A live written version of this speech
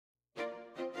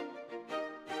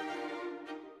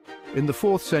In the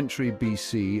 4th century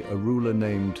BC, a ruler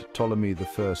named Ptolemy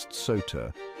I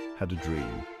Soter had a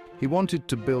dream. He wanted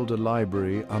to build a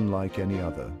library unlike any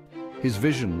other. His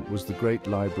vision was the Great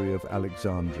Library of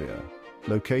Alexandria.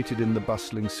 Located in the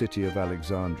bustling city of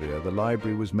Alexandria, the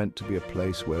library was meant to be a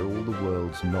place where all the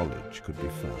world's knowledge could be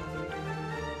found.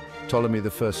 Ptolemy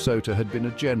I Soter had been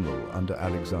a general under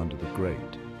Alexander the Great.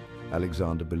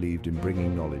 Alexander believed in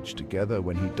bringing knowledge together.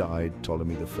 When he died,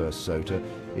 Ptolemy I Soter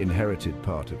inherited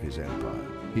part of his empire.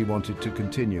 He wanted to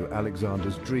continue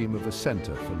Alexander's dream of a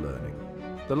center for learning.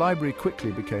 The library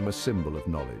quickly became a symbol of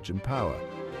knowledge and power.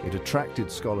 It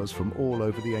attracted scholars from all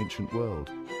over the ancient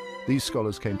world. These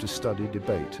scholars came to study,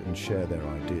 debate, and share their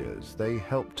ideas. They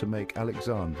helped to make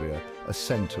Alexandria a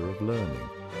center of learning.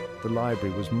 The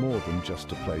library was more than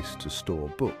just a place to store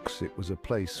books. It was a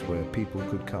place where people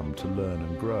could come to learn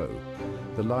and grow.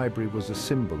 The library was a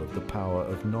symbol of the power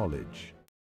of knowledge.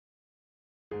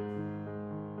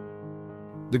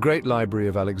 The Great Library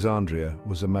of Alexandria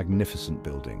was a magnificent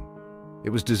building. It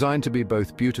was designed to be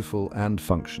both beautiful and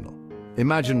functional.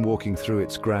 Imagine walking through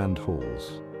its grand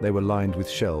halls. They were lined with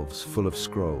shelves full of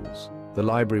scrolls. The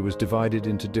library was divided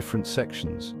into different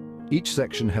sections. Each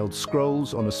section held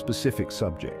scrolls on a specific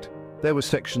subject. There were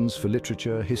sections for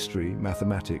literature, history,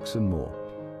 mathematics, and more.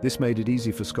 This made it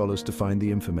easy for scholars to find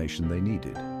the information they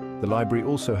needed. The library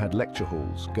also had lecture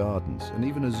halls, gardens, and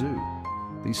even a zoo.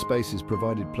 These spaces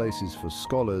provided places for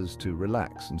scholars to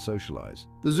relax and socialize.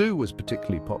 The zoo was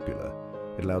particularly popular.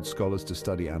 It allowed scholars to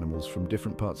study animals from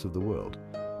different parts of the world.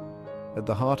 At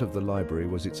the heart of the library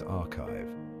was its archive.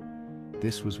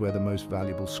 This was where the most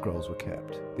valuable scrolls were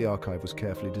kept. The archive was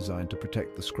carefully designed to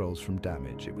protect the scrolls from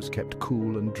damage. It was kept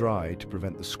cool and dry to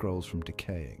prevent the scrolls from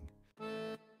decaying.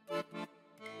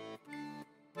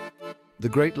 The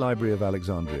Great Library of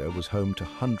Alexandria was home to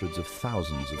hundreds of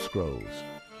thousands of scrolls.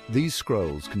 These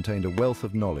scrolls contained a wealth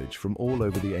of knowledge from all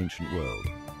over the ancient world.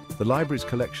 The library's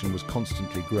collection was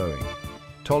constantly growing.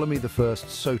 Ptolemy I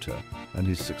Soter and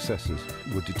his successors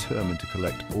were determined to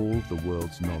collect all the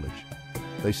world's knowledge.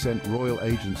 They sent royal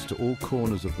agents to all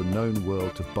corners of the known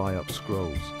world to buy up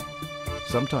scrolls.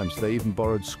 Sometimes they even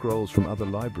borrowed scrolls from other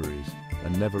libraries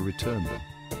and never returned them.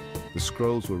 The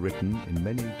scrolls were written in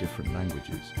many different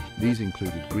languages. These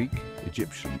included Greek,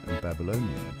 Egyptian, and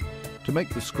Babylonian. To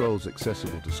make the scrolls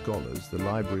accessible to scholars, the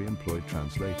library employed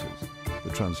translators.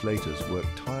 The translators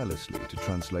worked tirelessly to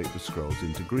translate the scrolls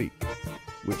into Greek,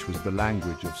 which was the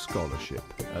language of scholarship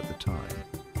at the time.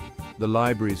 The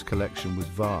library's collection was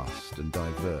vast and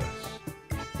diverse.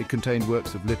 It contained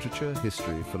works of literature,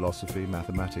 history, philosophy,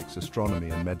 mathematics, astronomy,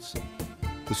 and medicine.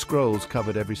 The scrolls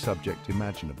covered every subject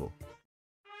imaginable.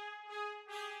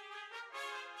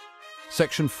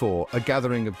 Section 4, a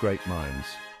gathering of great minds.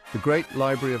 The Great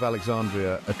Library of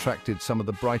Alexandria attracted some of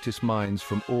the brightest minds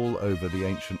from all over the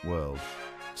ancient world.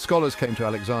 Scholars came to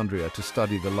Alexandria to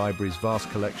study the library's vast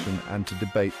collection and to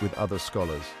debate with other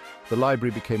scholars. The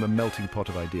library became a melting pot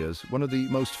of ideas. One of the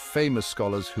most famous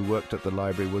scholars who worked at the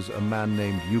library was a man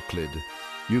named Euclid.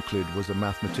 Euclid was a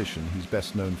mathematician. He's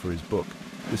best known for his book.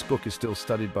 This book is still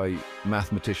studied by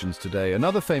mathematicians today.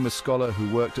 Another famous scholar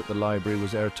who worked at the library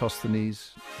was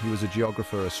Eratosthenes. He was a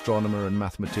geographer, astronomer, and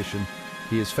mathematician.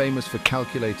 He is famous for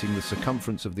calculating the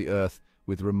circumference of the Earth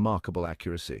with remarkable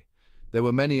accuracy. There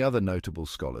were many other notable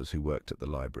scholars who worked at the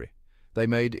library. They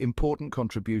made important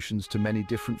contributions to many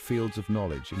different fields of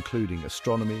knowledge, including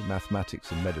astronomy,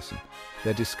 mathematics, and medicine.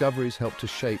 Their discoveries helped to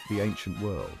shape the ancient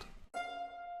world.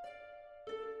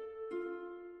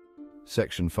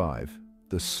 Section 5.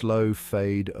 The slow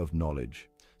fade of knowledge.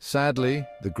 Sadly,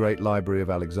 the Great Library of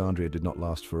Alexandria did not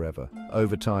last forever.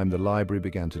 Over time, the library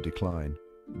began to decline.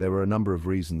 There were a number of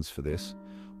reasons for this.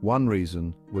 One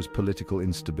reason was political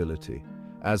instability.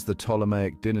 As the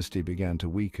Ptolemaic dynasty began to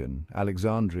weaken,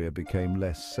 Alexandria became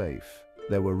less safe.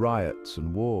 There were riots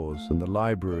and wars, and the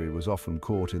library was often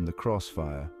caught in the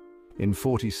crossfire. In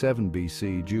 47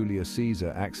 BC, Julius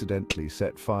Caesar accidentally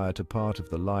set fire to part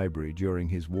of the library during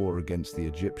his war against the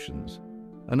Egyptians.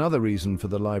 Another reason for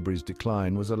the library's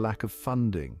decline was a lack of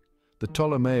funding. The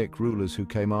Ptolemaic rulers who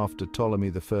came after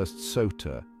Ptolemy I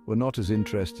Soter were not as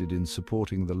interested in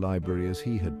supporting the library as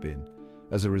he had been.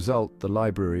 As a result, the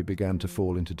library began to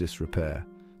fall into disrepair.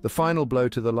 The final blow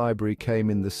to the library came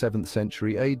in the 7th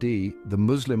century AD. The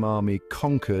Muslim army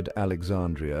conquered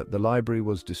Alexandria. The library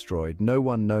was destroyed. No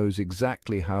one knows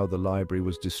exactly how the library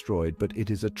was destroyed, but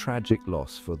it is a tragic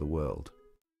loss for the world.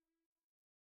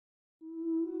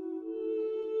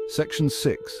 Section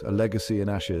 6, a legacy in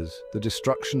ashes. The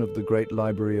destruction of the Great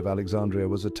Library of Alexandria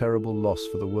was a terrible loss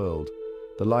for the world.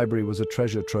 The library was a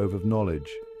treasure trove of knowledge.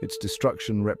 Its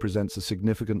destruction represents a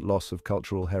significant loss of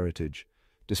cultural heritage.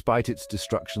 Despite its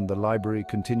destruction, the library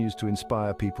continues to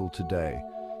inspire people today.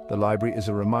 The library is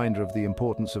a reminder of the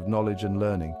importance of knowledge and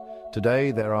learning.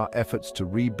 Today, there are efforts to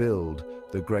rebuild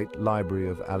the Great Library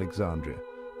of Alexandria.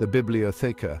 The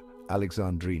Bibliotheca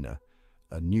Alexandrina,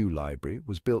 a new library,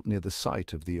 was built near the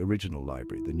site of the original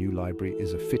library. The new library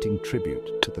is a fitting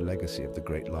tribute to the legacy of the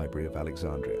Great Library of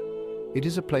Alexandria. It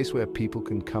is a place where people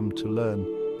can come to learn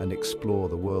and explore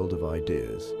the world of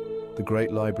ideas. The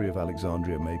Great Library of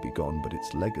Alexandria may be gone, but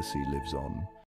its legacy lives on.